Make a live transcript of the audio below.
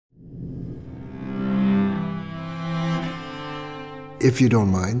If you don't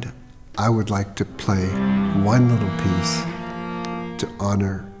mind, I would like to play one little piece to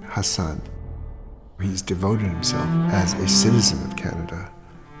honor Hassan. He's devoted himself as a citizen of Canada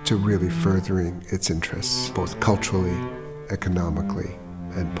to really furthering its interests, both culturally, economically,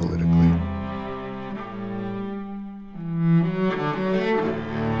 and politically.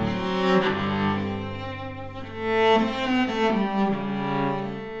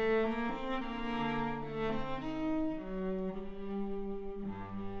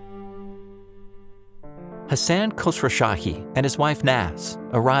 Hassan Khosrowshahi and his wife Naz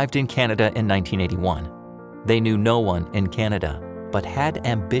arrived in Canada in 1981. They knew no one in Canada, but had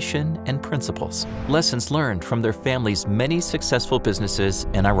ambition and principles, lessons learned from their family's many successful businesses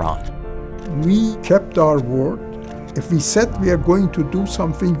in Iran. We kept our word. If we said we are going to do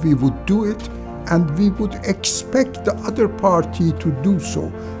something, we would do it, and we would expect the other party to do so.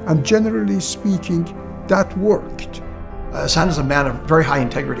 And generally speaking, that worked. Hassan is a man of very high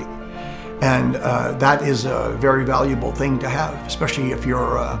integrity. And that is a very valuable thing to have, especially if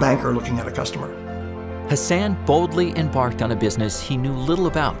you're a banker looking at a customer. Hassan boldly embarked on a business he knew little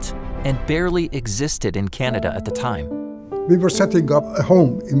about and barely existed in Canada at the time. We were setting up a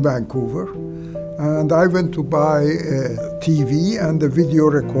home in Vancouver, and I went to buy a TV and a video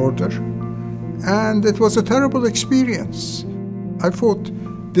recorder, and it was a terrible experience. I thought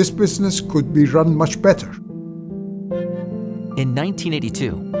this business could be run much better. In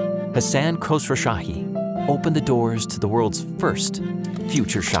 1982, Hassan Khosrowshahi opened the doors to the world's first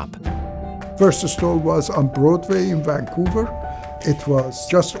Future Shop. First store was on Broadway in Vancouver. It was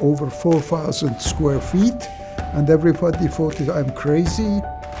just over 4,000 square feet, and everybody thought that I'm crazy.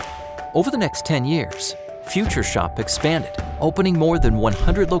 Over the next 10 years, Future Shop expanded, opening more than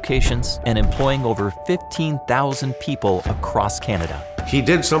 100 locations and employing over 15,000 people across Canada. He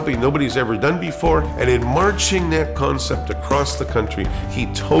did something nobody's ever done before, and in marching that concept across the country, he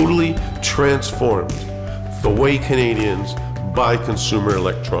totally transformed the way Canadians buy consumer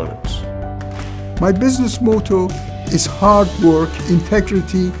electronics. My business motto is hard work,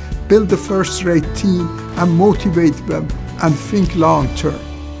 integrity, build a first-rate team, and motivate them, and think long-term.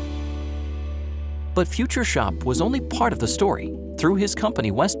 But Future Shop was only part of the story. Through his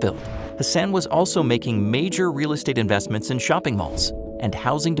company, Westbuild, Hassan was also making major real estate investments in shopping malls and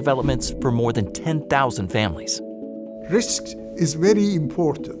housing developments for more than 10,000 families. Risk is very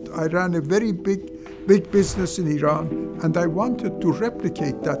important. I ran a very big business in Iran, and I wanted to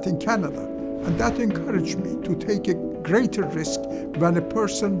replicate that in Canada. And that encouraged me to take a greater risk than a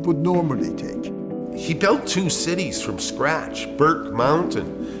person would normally take. He built 2 cities from scratch, Burke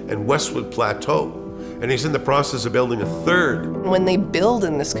Mountain and Westwood Plateau. And he's in the process of building a 3rd. When they build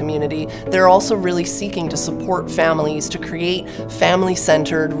in this community, they're also really seeking to support families, to create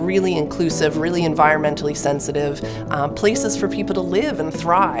family-centered, really inclusive, really environmentally sensitive places for people to live and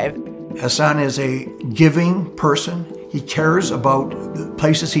thrive. Hassan is a giving person. He cares about the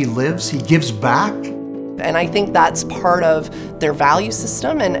places he lives. He gives back. And I think that's part of their value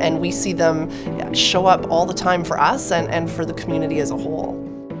system, and we see them show up all the time for us and for the community as a whole.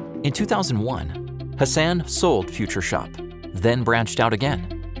 In 2001, Hassan sold Future Shop, then branched out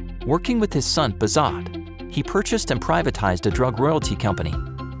again. Working with his son, Behzad, he purchased and privatized a drug royalty company,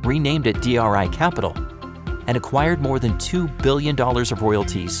 renamed it DRI Capital, and acquired more than $2 billion of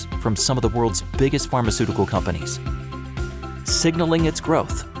royalties from some of the world's biggest pharmaceutical companies. Signaling its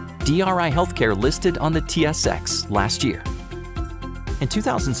growth, DRI Healthcare listed on the TSX last year. In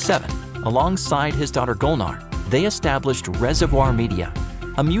 2007, alongside his daughter Golnar, they established Reservoir Media,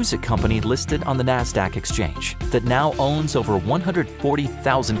 a music company listed on the NASDAQ exchange that now owns over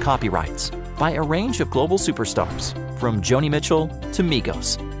 140,000 copyrights by a range of global superstars, from Joni Mitchell to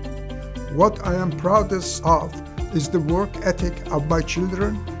Migos. What I am proudest of is the work ethic of my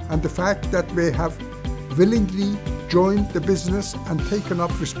children and the fact that they have willingly joined the business and taken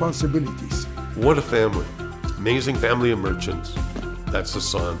up responsibilities. What a family. Amazing family of merchants. That's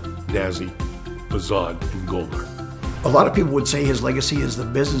Hassan, Nazi, Behzad, and Golnar. A lot of people would say his legacy is the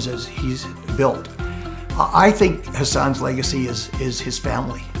businesses he's built. I think Hassan's legacy is his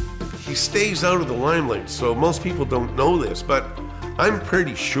family. He stays out of the limelight, so most people don't know this, but I'm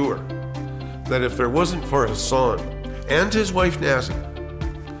pretty sure that if there wasn't for Hassan and his wife Nazi,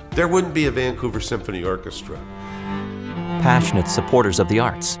 there wouldn't be a Vancouver Symphony Orchestra. Passionate supporters of the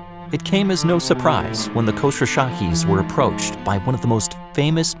arts, it came as no surprise when the Khosrowshahis were approached by one of the most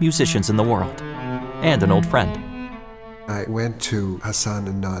famous musicians in the world, and an old friend. I went to Hassan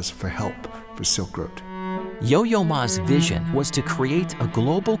and Naz for help for Silk Road. Yo-Yo Ma's vision was to create a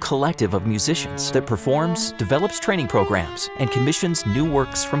global collective of musicians that performs, develops training programs, and commissions new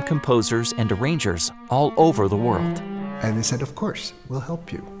works from composers and arrangers all over the world. And they said, of course, we'll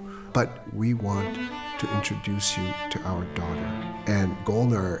help you. But we want to introduce you to our daughter. And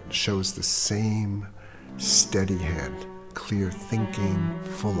Golnar shows the same steady hand, clear thinking,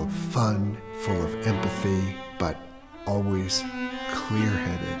 full of fun, full of empathy, but always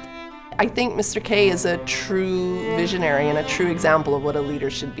clear-headed. I think Mr. K is a true visionary and a true example of what a leader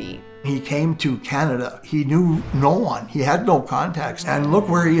should be. He came to Canada. He knew no one. He had no contacts. And look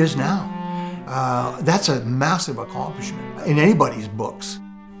where he is now. That's a massive accomplishment in anybody's books.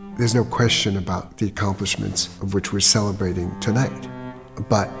 There's no question about the accomplishments of which we're celebrating tonight.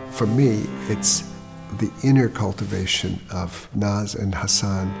 But for me, it's the inner cultivation of Naz and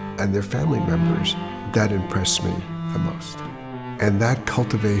Hassan and their family members that impressed me the most. And that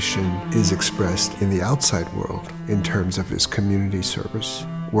cultivation is expressed in the outside world in terms of his community service,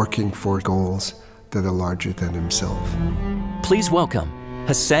 working for goals that are larger than himself. Please welcome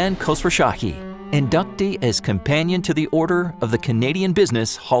Hassan Khosrowshahi, inductee as Companion to the Order of the Canadian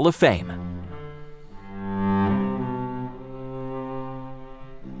Business Hall of Fame.